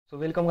So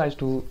welcome guys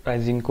to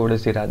Rising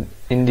Coders era.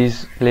 In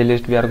this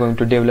playlist we are going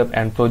to develop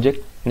a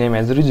project named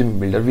as Resume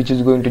Builder, which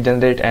is going to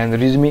generate an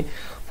resume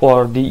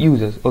for the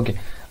users. Okay,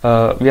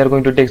 we are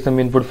going to take some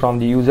input from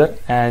the user,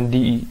 and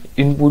the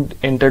input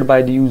entered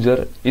by the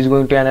user is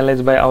going to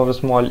analyze by our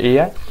small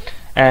AI,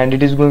 and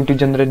it is going to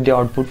generate the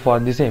output for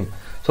the same.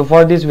 So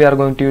for this we are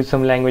going to use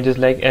some languages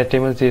like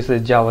HTML,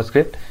 CSS,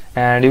 JavaScript,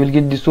 and you will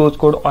get the source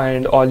code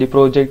and all the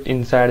project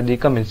inside the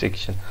comment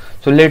section.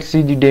 So let's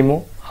see the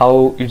demo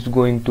how it's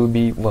going to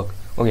be work.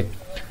 Okay,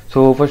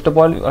 so first of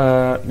all,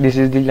 this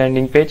is the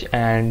landing page,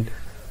 and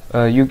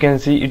you can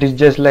see it is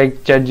just like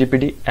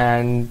ChatGPT,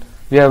 and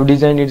we have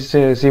designed it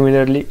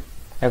similarly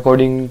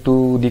according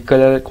to the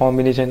color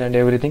combination and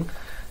everything.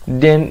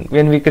 Then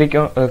when we click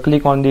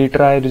on the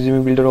try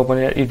resume builder open,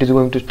 it is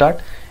going to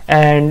start,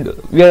 and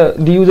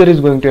the user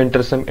is going to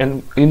enter some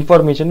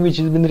information which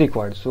has been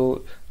required.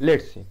 So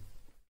let's see.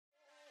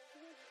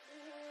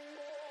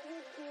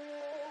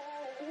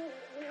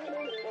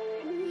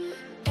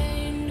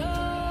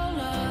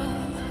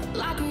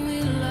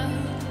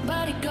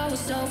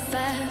 So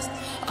fast,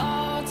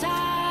 all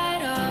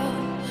tied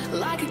up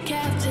like a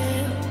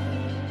captive.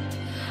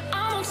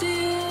 I'm on to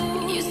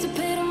you. Used to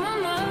pay to my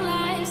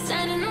life,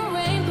 standing on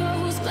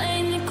rainbows,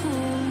 playing it cool.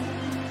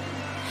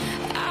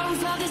 I haven't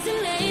felt this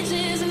in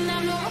ages, and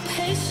I've no more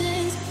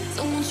patience.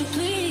 So won't you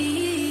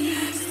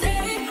please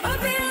stay a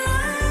bit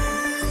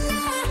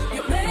longer?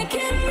 You're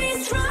making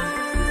me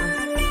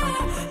stronger,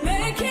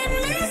 making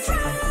me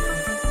stronger.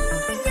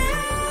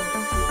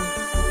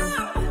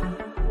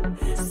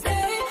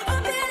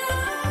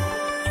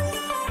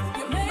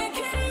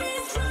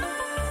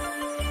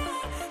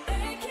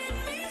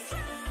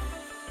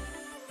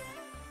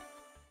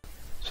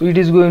 So it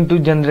is going to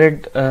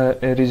generate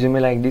a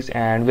resume like this,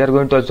 and we are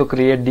going to also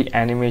create the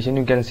animation.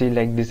 You can see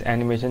like this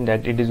animation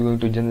that it is going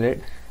to generate,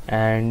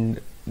 and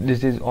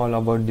this is all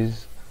about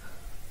this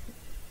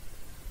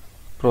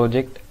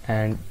project.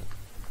 And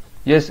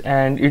yes,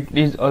 and it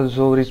is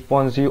also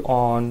responsive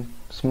on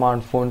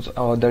smartphones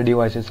or other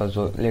devices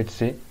also. Let's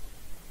say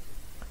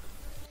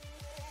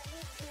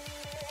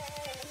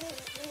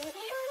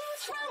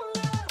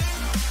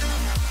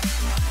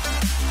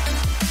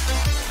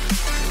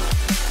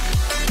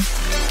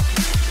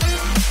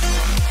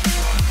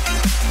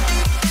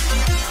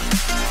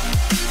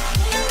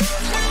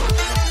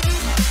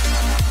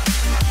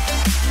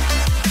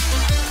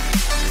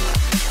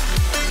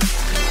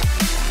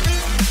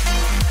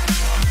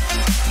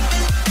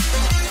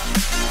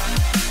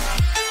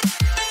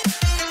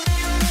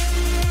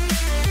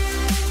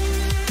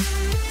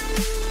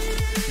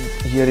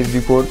here is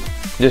the code.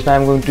 Just I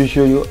am going to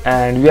show you,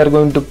 and we are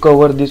going to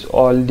cover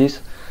all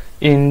this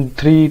in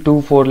 3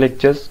 to 4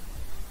 lectures.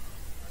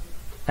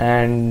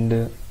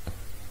 And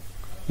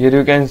here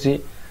you can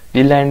see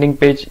the landing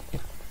page.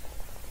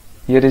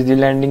 Here is the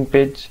landing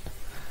page,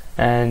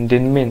 and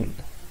then main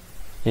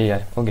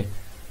AI. Okay,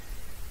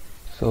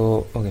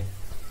 so okay,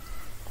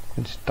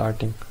 it's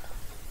starting.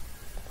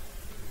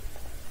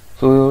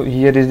 So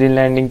here is the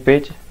landing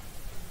page,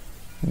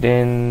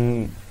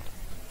 then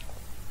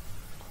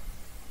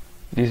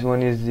this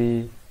one is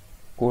the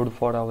code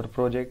for our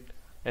project,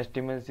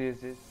 HTML,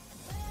 CSS,